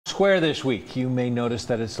Square this week. You may notice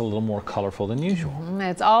that it's a little more colorful than usual.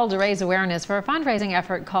 It's all to raise awareness for a fundraising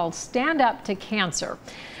effort called Stand Up to Cancer.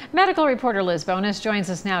 Medical reporter Liz Bonus joins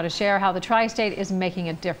us now to share how the Tri-State is making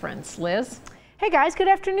a difference. Liz? Hey guys, good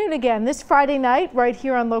afternoon again. This Friday night, right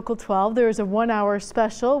here on Local 12, there is a 1-hour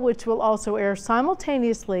special which will also air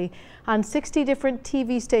simultaneously on 60 different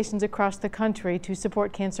TV stations across the country to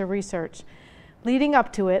support cancer research. Leading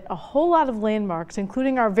up to it, a whole lot of landmarks,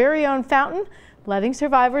 including our very own fountain, letting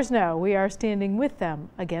survivors know we are standing with them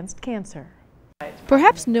against cancer.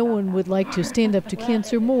 Perhaps no one would like to stand up to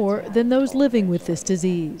cancer more than those living with this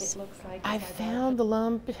disease. I found the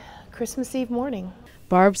lump Christmas Eve morning.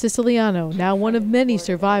 Barb Siciliano, now one of many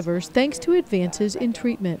survivors thanks to advances in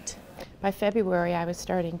treatment. By February, I was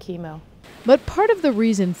starting chemo. But part of the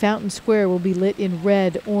reason Fountain Square will be lit in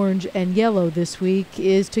red, orange, and yellow this week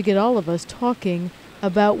is to get all of us talking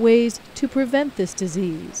about ways to prevent this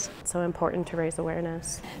disease. It's so important to raise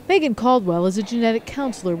awareness. Meghan Caldwell is a genetic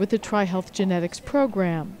counselor with the TriHealth genetics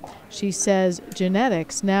program. She says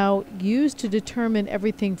genetics now used to determine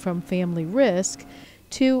everything from family risk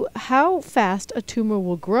to how fast a tumor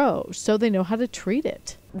will grow so they know how to treat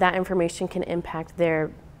it. That information can impact their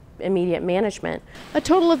immediate management. A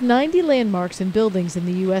total of 90 landmarks and buildings in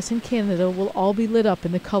the U.S. and Canada will all be lit up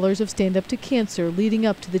in the colors of Stand Up to Cancer leading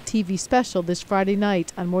up to the TV special this Friday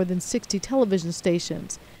night on more than 60 television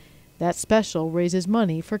stations. That special raises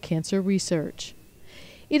money for cancer research.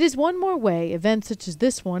 It is one more way events such as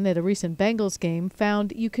this one at a recent Bengals game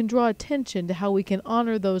found you can draw attention to how we can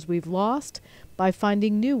honor those we've lost by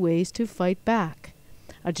finding new ways to fight back.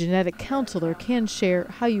 A genetic counselor can share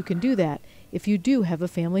how you can do that if you do have a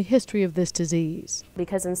family history of this disease.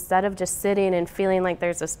 Because instead of just sitting and feeling like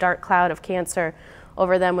there's this dark cloud of cancer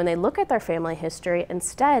over them when they look at their family history,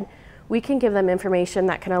 instead we can give them information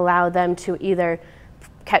that can allow them to either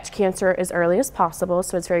catch cancer as early as possible,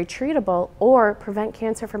 so it's very treatable, or prevent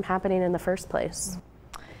cancer from happening in the first place.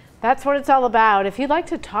 That's what it's all about. If you'd like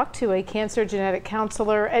to talk to a cancer genetic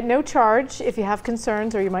counselor at no charge, if you have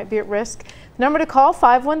concerns or you might be at risk, the number to call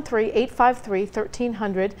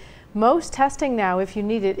 513-853-1300. Most testing now, if you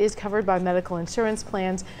need it, is covered by medical insurance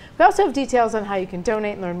plans. We also have details on how you can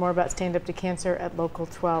donate and learn more about Stand Up to Cancer at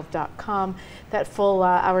local12.com. That full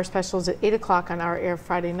hour special is at 8 o'clock on our air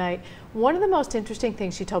Friday night. One of the most interesting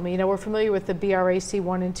things she told me, we're familiar with the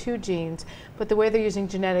BRCA1 and 2 genes, but the way they're using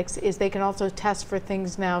genetics is they can also test for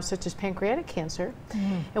things now such as pancreatic cancer.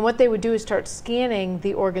 And what they would do is start scanning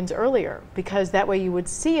the organs earlier, because that way you would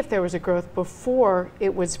see if there was a growth before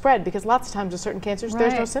it would spread, because lots of times with certain cancers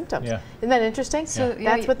there's no symptoms. Yeah. Isn't that interesting? So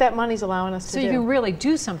that's what that money's allowing us to do. So you can really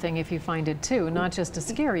do something if you find it too, not just to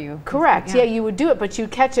scare you. Correct. Yeah, you would do it, but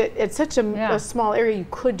you'd catch it at such a small area you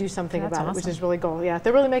could do something about it, which is really cool. Yeah,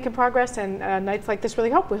 they're really making progress, and nights like this we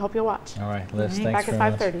hope you'll watch. All right, Liz, thanks back very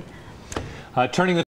at much. 5:30. Turning the